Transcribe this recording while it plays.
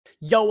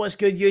Yo, what's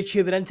good,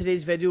 YouTube? And in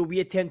today's video, we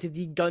attempted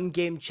the gun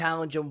game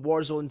challenge on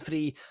Warzone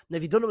 3. Now,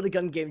 if you don't know what the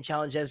gun game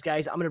challenge is,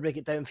 guys, I'm going to break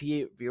it down for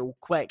you real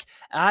quick.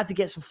 I had to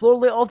get some floor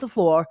loot off the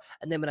floor,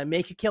 and then when I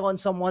make a kill on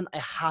someone, I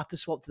have to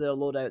swap to their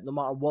loadout, no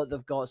matter what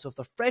they've got. So if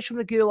they're fresh from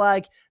the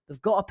gulag,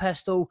 they've got a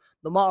pistol,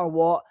 no matter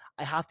what,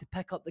 I have to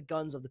pick up the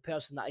guns of the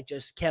person that I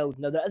just killed.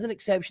 Now, there is an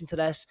exception to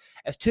this.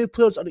 If two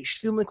players are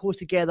extremely close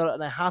together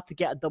and I have to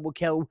get a double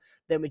kill,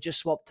 then we just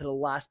swap to the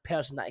last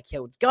person that I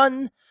killed's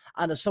gun.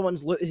 And if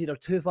someone's loot is either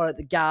too far at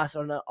the gas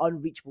or in an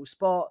unreachable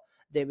spot,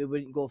 then we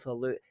wouldn't go for the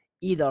loot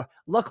either.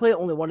 Luckily,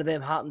 only one of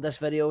them happened this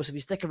video, so if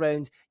you stick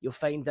around, you'll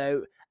find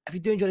out. If you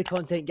do enjoy the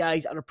content,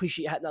 guys, I'd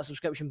appreciate you hitting that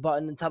subscription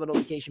button and tap the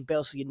notification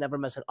bell so you never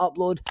miss an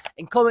upload.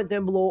 And comment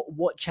down below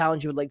what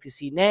challenge you would like to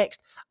see next.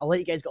 I'll let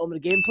you guys get on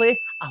with the gameplay.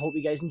 I hope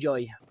you guys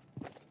enjoy.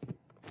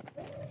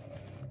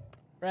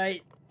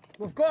 Right,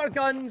 we've got our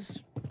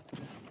guns.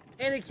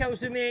 Any kills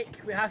we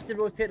make, we have to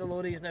rotate the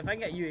loadies. Now, if I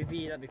can get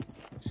UAV, that'd be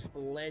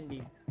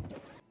splendid.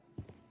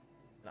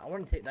 I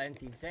want to take that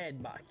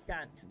NTZ, but I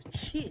can't because it was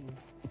cheating.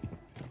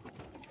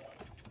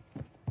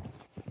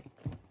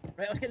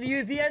 Right, let's get the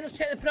UAV in, let's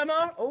check the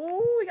perimeter.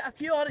 Oh, we got a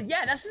few on it.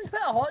 Yeah, this is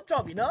quite a hot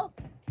drop, you know?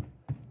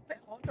 Quite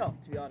a hot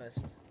drop, to be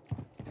honest.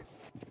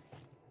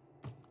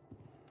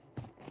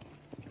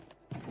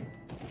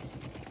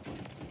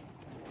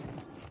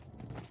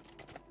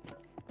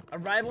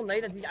 Arrival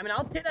night. I mean,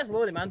 I'll take this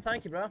loading, man.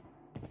 Thank you, bro.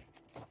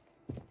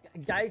 Got a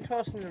guy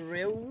crossing the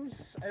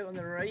rails out on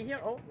the right here.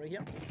 Oh, right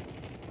here.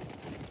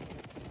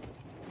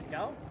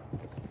 Go.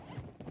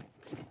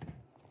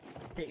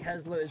 Take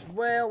his loot as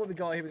well. What we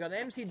got here? We got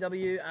an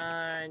MCW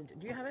and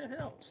do you have anything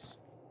else?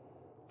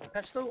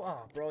 Pistol?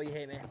 Oh, bro, you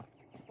hate me.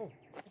 Oh,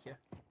 thank you.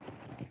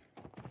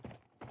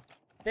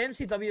 The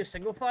MCW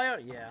single fire?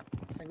 Yeah,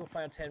 single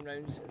fire 10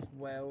 rounds as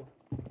well.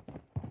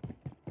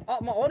 Oh,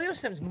 my audio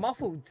sounds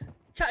muffled.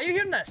 Chat, are you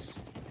hearing this?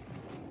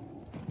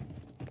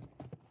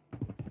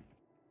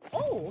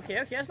 Oh,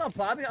 okay, that's not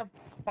bad. We got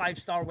a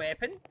 5-star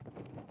weapon.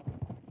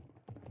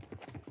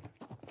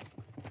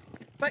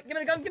 Quick, give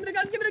me the gun, give me the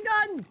gun, give me the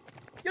gun!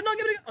 You're not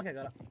giving it. Okay,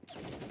 got it.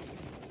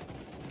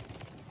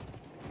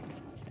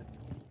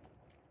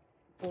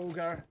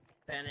 Ogre,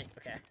 Fennec.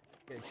 Okay,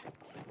 good.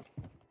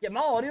 Yeah,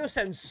 my audio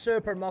sounds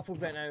super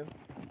muffled right now.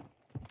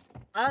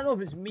 I don't know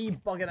if it's me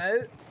bugging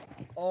out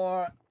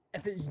or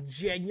if it's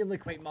genuinely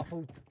quite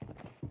muffled.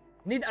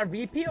 Need a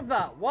repeat of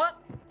that.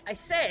 What? I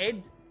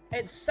said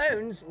it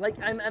sounds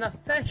like I'm in a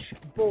fish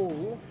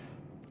bowl,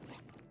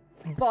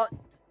 but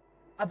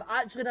I've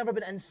actually never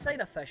been inside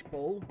a fish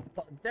bowl,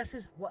 but this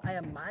is what I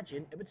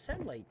imagine it would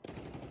sound like.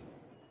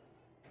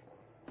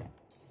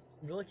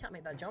 Really can't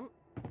make that jump,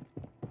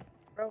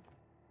 bro.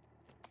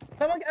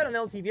 Someone get out on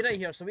LTV right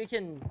here so we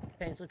can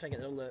potentially try to get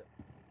their loot.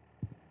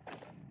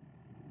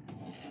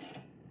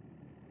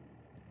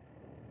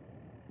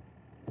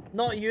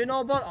 Not you,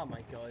 Norbert? Oh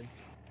my god.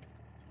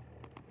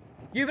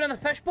 You've been in a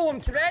fish bowl, I'm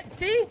correct,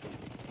 see?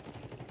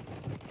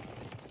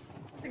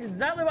 That's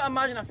exactly what I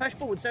imagine a fish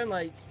bowl would sound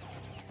like.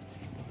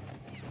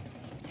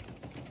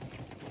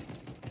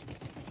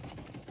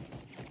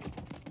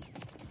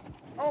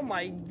 Oh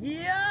my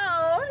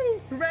god!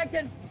 He's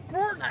wrecking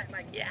Fortnite,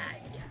 my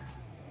guy!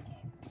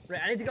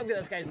 Right, I need to go get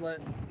this guy's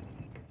loot.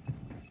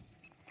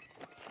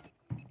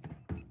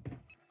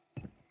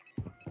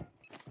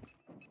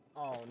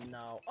 Oh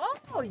no.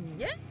 Oh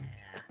yeah!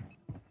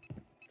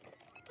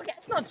 Okay,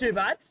 it's not too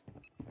bad.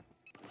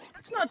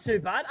 It's not too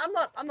bad. I'm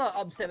not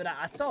upset with that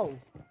at all.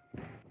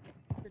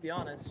 To be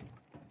honest.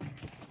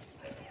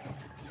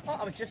 Oh,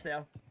 I was just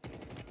there.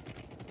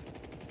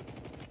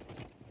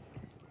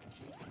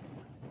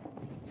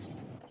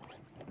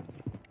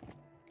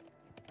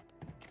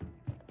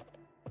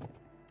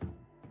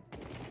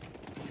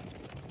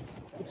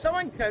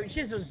 Someone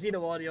crouches, there's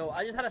zero audio.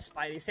 I just had a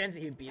spidey sense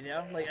that he'd be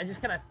there. Like, I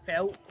just kind of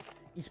felt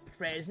his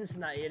presence in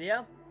that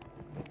area.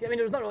 I mean,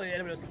 there was not really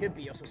anywhere else could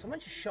be, so someone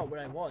just shot where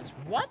I was.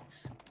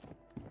 What?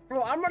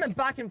 Bro, I'm running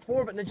back and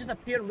forth and they just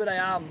appeared where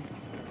I am.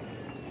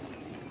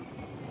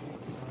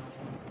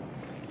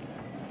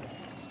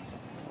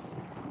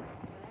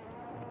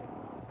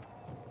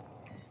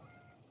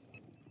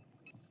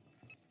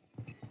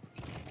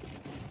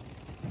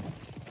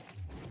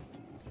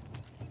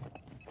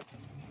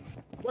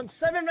 We're on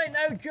 7 right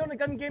now during the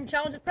gun game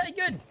challenge. It's pretty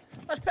good.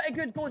 That's pretty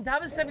good going. To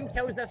have 7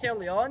 kills this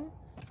early on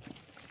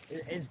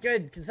is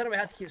good, considering we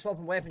have to keep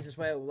swapping weapons as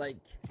well. Like,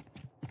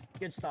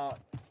 good start.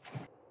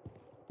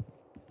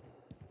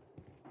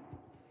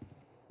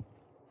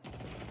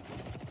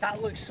 That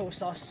looks so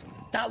sus.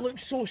 That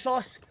looks so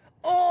sus.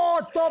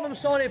 Oh, Dom, I'm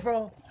sorry,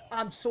 bro.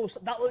 I'm so...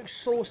 That looks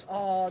so...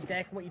 Oh,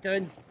 Declan, what you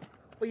doing?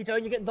 What you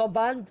doing? You getting Dom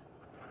banned?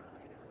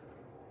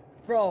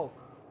 Bro,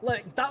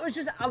 look, that was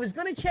just... I was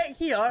going to check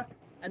here,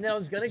 and then I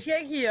was going to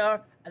check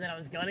here, and then I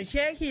was going to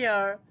check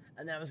here,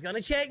 and then I was going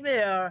to check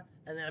there,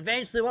 and then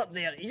eventually we're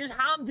there. You just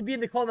happened to be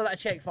in the corner that I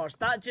checked first.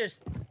 That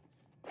just...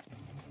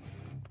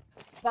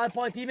 Bad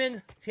boy,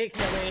 P-Man, take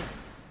me away.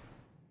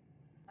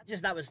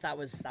 That was,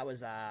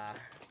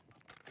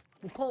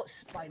 we'll call it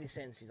spidey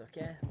senses,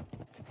 okay?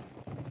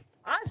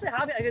 I actually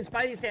have a good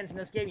spidey sense in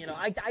this game, you know.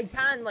 I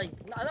can, like,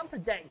 I don't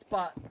predict,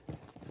 but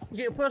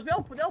players, they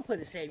all play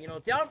the same, you know.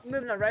 If they aren't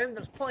moving around,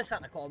 there's probably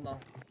something in the corner.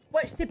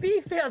 Which, to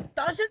be fair,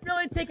 doesn't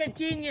really take a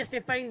genius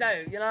to find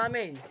out, you know what I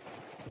mean?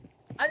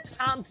 I just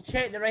happened to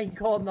check the right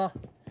corner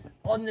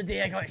on the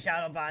day I got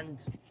shadow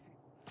banned.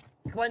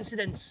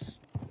 Coincidence.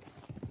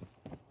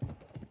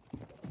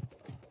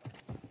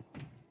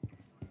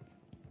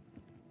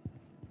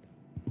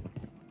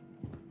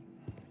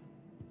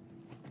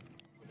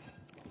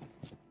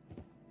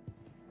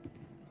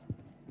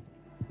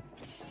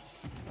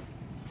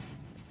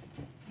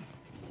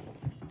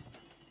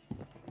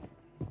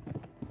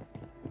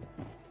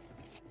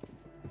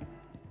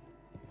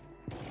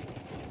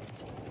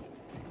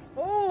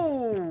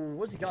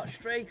 What's he got?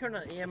 Striker and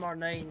an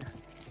AMR9.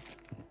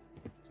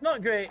 It's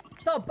not great.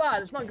 It's not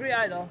bad. It's not great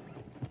either.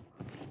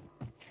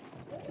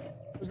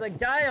 There's a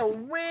guy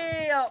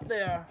way up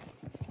there.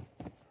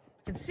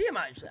 I can see him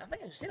actually. I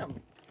think I've seen him.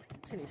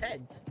 I've seen his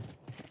head.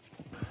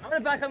 I'm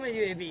gonna back up my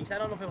UAV because I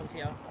don't know if anyone's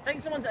here. I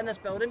think someone's in this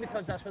building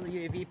because that's where the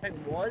UAV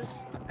ping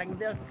was. I pinged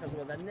there because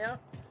they were in there.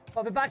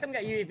 But if I back up and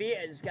get UAV,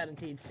 it is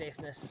guaranteed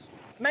safeness.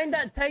 Mind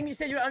that time you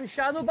said you were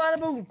unshadow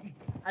bannable?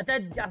 I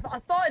did. I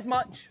thought as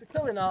much.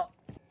 Clearly not.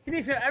 To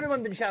be fair,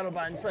 everyone's been shadow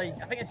banned. It's like,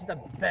 I think it's just a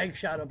big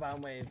shadow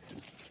ban wave.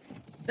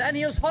 The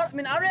in-ears hurt. I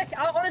mean,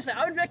 honestly,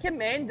 I would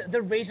recommend the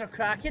Razer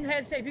Kraken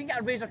headset. If you can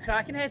get a Razer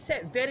Kraken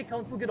headset, very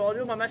comfortable, good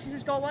audio. My missus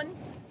has got one.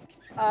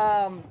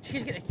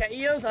 She's got the kit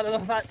ears. I don't know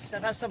if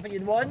that's something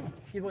you'd want.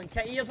 If you want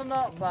kit ears or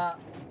not, but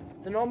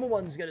the normal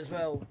one's good as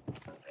well.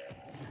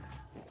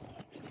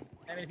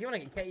 I mean, if you want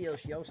to get kit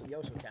ears, you also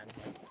can.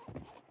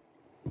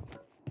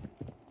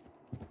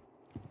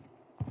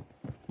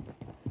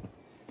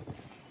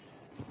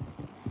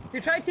 You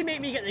tried to make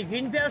me get the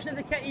green version of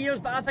the kit ears,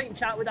 but I think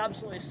chat would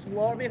absolutely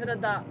slaughter me if I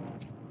did that.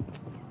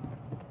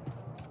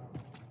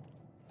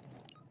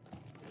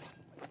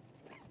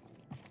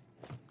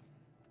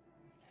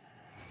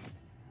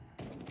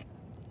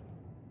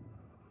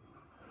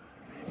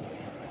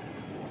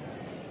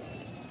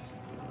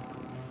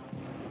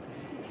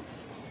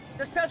 Is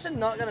this person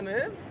not gonna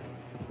move?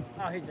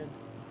 Oh, he did.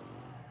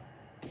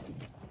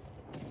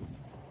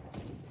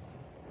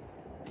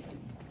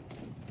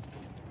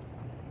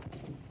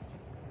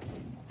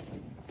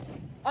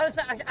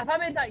 Honestly, if I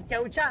made that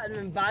kill chat, it would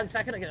have been bad because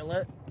I couldn't get a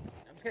loot.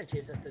 I'm just gonna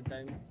chase this dude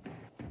down.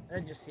 I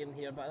did just see him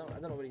here, but I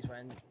don't know where he's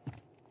went.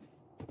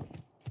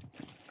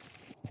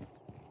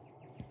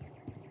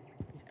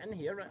 He's in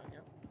here, right?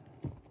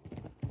 Yeah.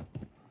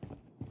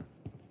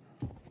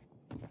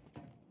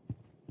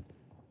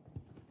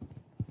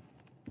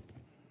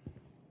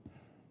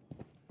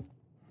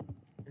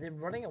 Are they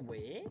running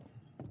away?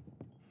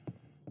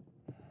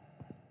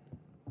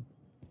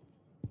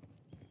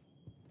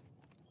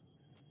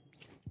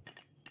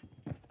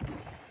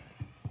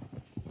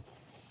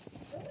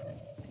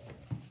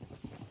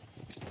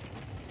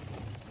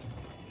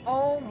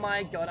 Oh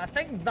my god, I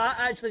think that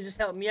actually just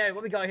helped me out.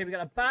 What we got here? We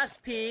got a Bass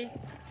P,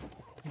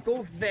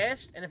 Gold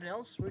Vest, anything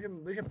else? Where's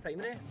your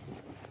primary?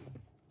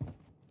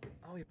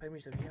 Oh, your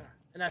primary's over here.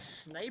 And a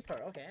sniper,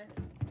 okay.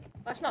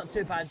 That's not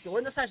too bad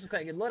going. That's actually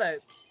quite a good loadout.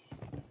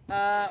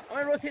 I'm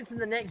gonna rotate to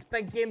the next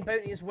big game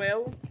bounty as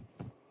well.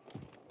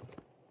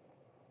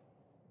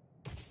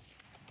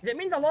 It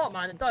means a lot,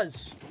 man, it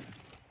does.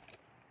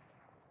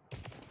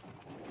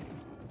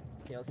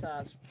 Okay,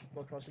 let's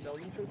walk across the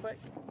building real quick.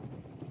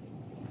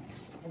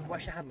 I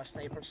wish I had my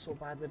sniper so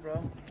badly, bro.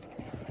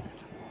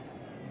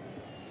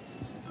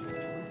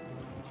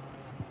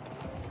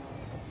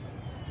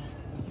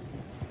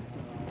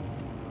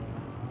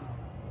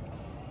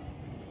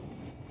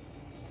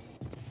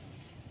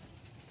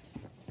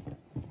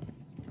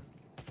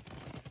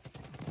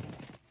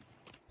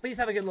 Please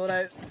have a good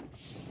loadout.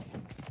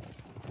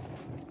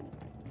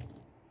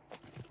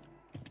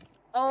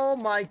 Oh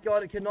my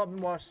god, it could not have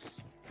been worse.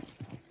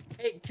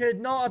 It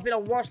could not have been a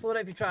worse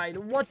loadout if you tried.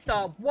 What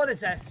is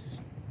this?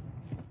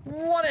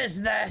 What is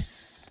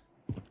this?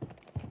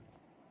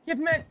 Give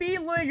me FB,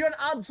 Louis, you're an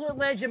absolute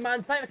legend,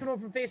 man. Thank you for coming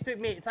over from Facebook,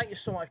 mate. Thank you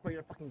so much, bro.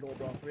 You're a fucking gold,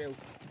 bro. For real.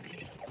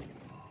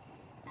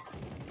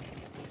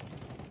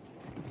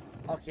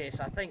 Okay,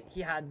 so I think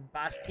he had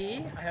Bass P.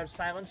 I heard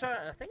Silencer,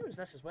 and I think it was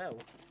this as well.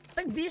 I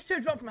think these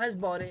two dropped from his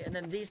body, and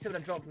then these two would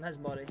have dropped from his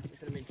body. It would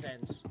have made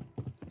sense.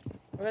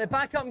 We're going to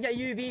back up and get a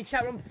UV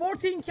chat room.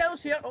 14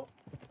 kills here. Oh.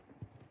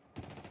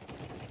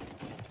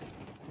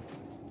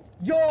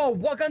 Yo,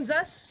 what gun's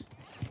this?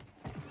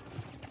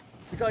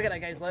 We gotta get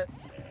that guy's lit.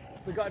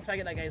 We gotta try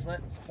to get that guy's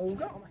lit. It's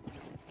Holger? Oh my.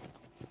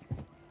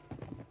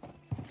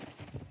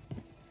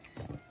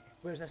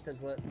 Where's this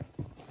dude's lit?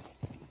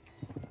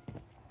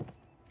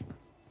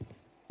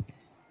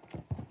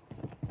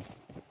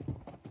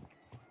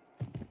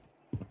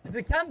 If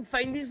we can't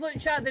find these loot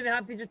chat, then we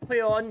have to just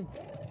play on.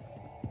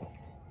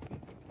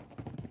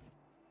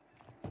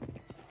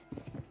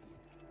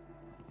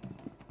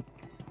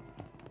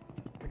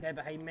 The guy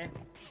behind me.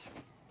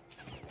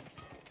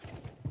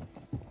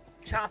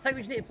 Chat, I think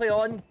we just need to play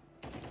on.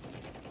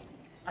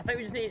 I think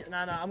we just need...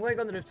 Nah, I'm going to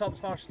go on the rooftops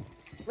first.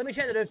 Let me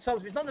check the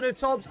rooftops. If it's not the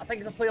rooftops, I think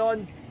it's a play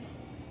on.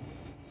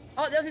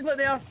 Oh, there's his loot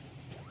there.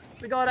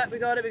 We got it, we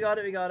got it, we got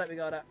it, we got it, we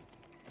got it.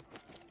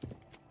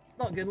 It's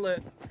not good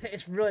loot.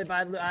 It's really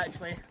bad loot,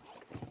 actually.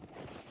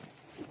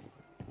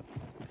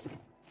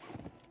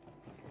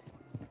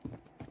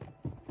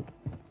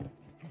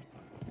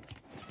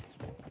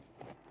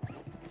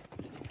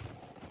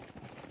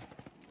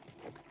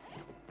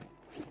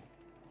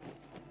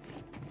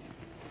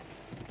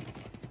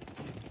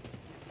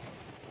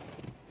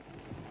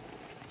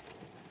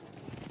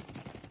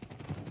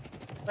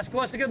 Let's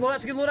go, that's a good load,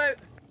 that's a good loadout.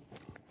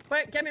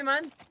 Quick, get me,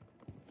 man.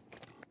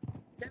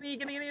 Get me,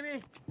 get me, get me, get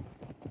me.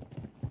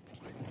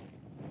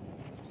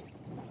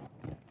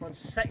 I'm on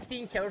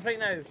 16 kills right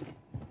now.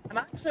 I'm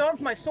actually on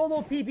for my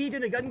solo PB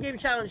doing a gun game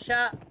challenge,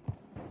 chat.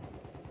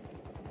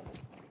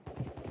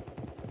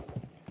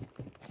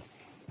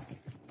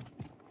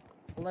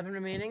 $11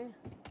 remaining.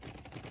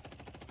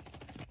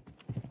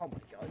 Oh my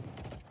god.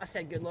 I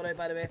said good loadout,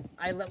 by the way.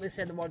 I literally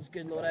said the words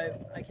good loadout.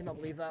 I cannot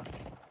believe that.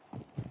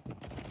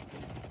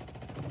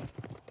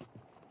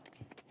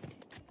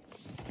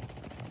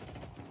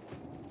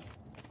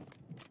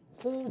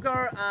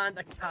 Holger and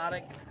a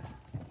Carrick.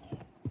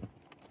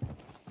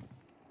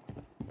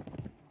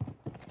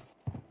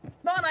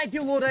 It's not an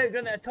ideal loadout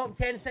going to a top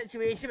 10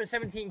 situation with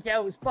 17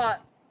 kills,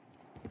 but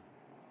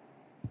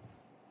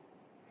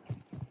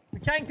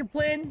we can't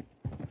complain.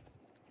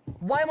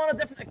 Why am I on a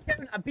different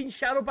account? I've been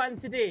shadow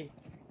banned today.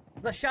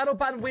 The shadow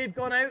ban wave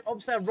gone out.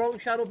 Obviously a wrong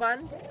shadow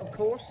ban, of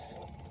course.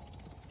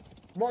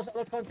 Lots of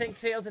other content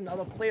creators and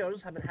other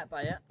players have been hit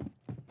by it.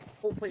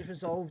 Hopefully it's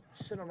resolved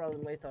sooner rather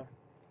than later.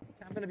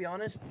 I'm gonna be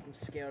honest, I'm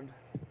scared.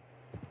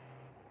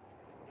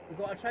 We've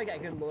got to try to get a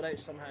good loadout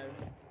somehow.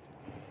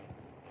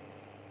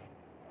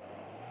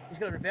 He's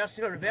gonna reverse,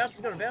 he's gonna reverse, he's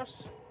gonna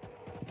reverse.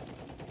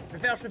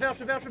 Reverse, reverse,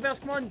 reverse, reverse,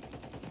 come on!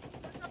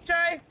 Back up,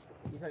 Cherry!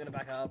 He's not gonna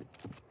back up.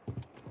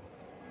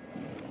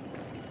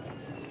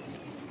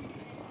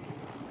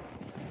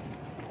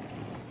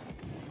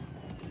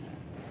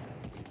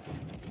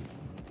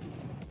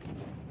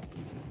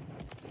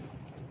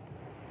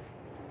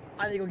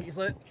 I need to go get his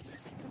loot.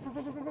 Go,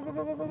 go, go, go, go,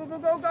 go, go, go, go,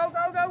 go, go,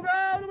 go, go,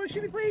 go! Nobody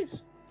shoot me,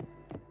 please!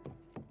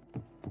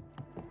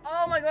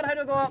 Oh my god, how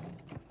do I go up?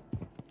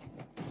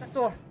 That's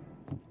all.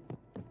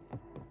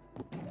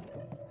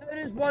 How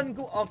does one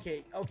go?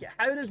 Okay, okay,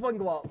 how does one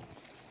go up?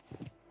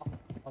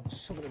 Oh, there's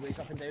so many ways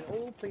up and down.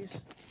 Oh,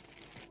 please.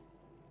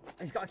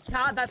 He's got a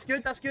cat, that's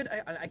good, that's good.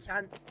 I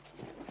can't.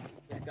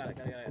 Yeah, got it,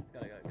 got it, got it,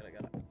 got it, got it, got it,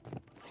 got it.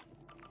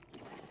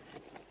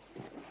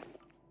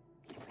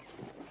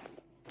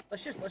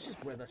 Let's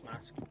just wear this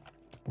mask.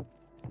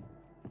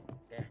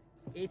 Yeah.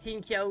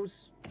 18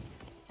 kills.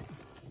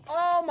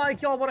 Oh my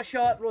god, what a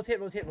shot. Rotate,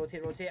 rotate,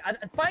 rotate, rotate. And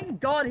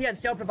thank god he had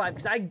self-revive,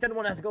 because I didn't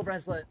want to have to go for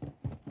his loot.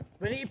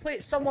 We need to play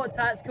it somewhat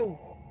tactical.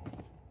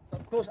 So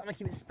of course, I'm going to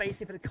keep it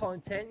spicy for the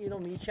content. You know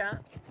me,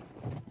 chat.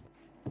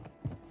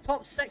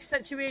 Top 6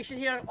 situation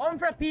here. On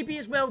for a PB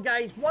as well,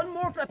 guys. One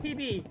more for a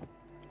PB.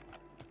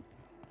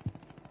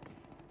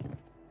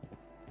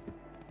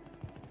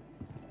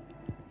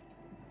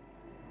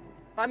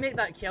 If I make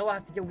that kill, I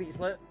have to go get his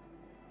loot.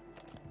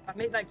 If I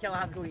make that kill,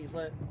 I have to go get his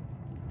loot.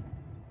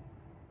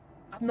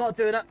 I'm not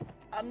doing it.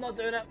 I'm not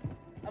doing it.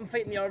 I'm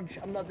fighting the urge.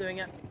 I'm not doing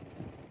it.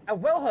 I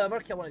will, however,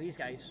 kill one of these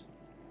guys.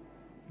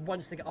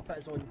 Once they get up at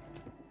his own.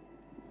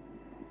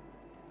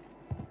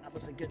 That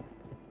looks like good.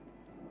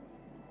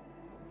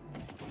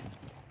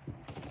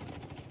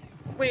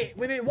 Wait,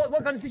 wait, wait.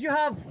 What guns did you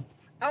have?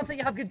 I don't think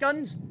you have good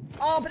guns.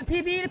 Oh, but a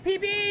PB, a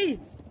PB!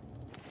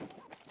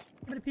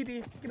 Give it a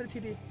PB. Give it a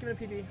PB. Give it a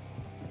PB.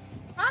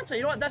 Actually,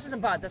 you know what? This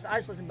isn't bad. This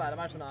actually isn't bad. I'm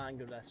actually not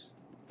angry with this.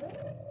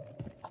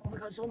 Oh my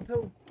god, zone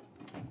pool.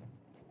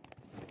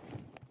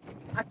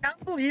 I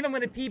can't believe I'm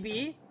going to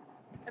PB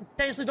and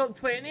potentially drop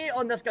 20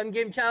 on this gun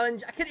game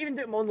challenge. I couldn't even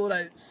do it on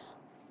loadouts.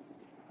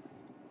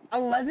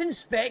 11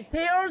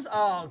 spectators?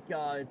 Oh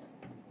god.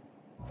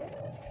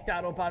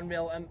 Shadow ban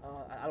rail. I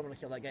don't want to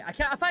kill that guy. I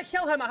can't. If I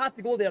kill him, I have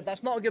to go there.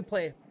 That's not a good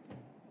play.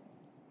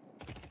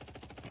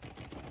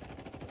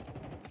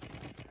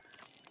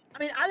 I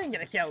mean, I didn't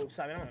get a kill,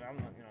 so I mean, I'm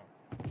not, you know.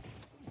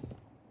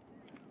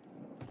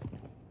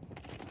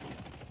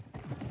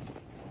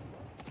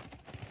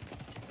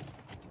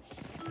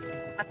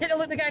 I take a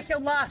look at the guy I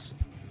killed last.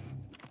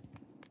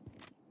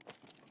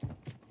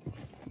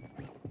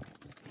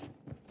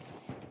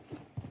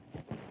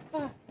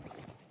 Oh.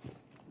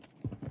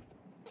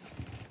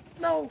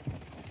 No.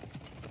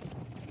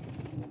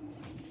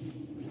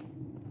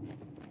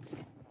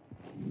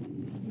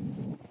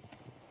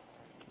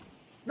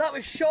 That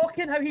was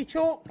shocking how he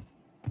choked.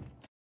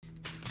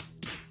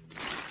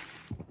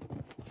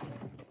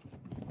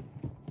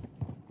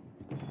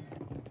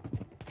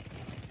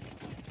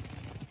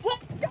 What?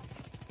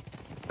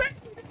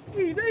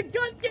 The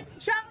gun game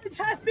challenge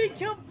has been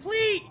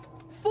complete!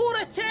 4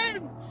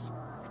 attempts!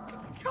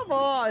 Come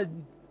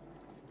on!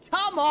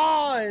 Come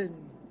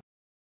on!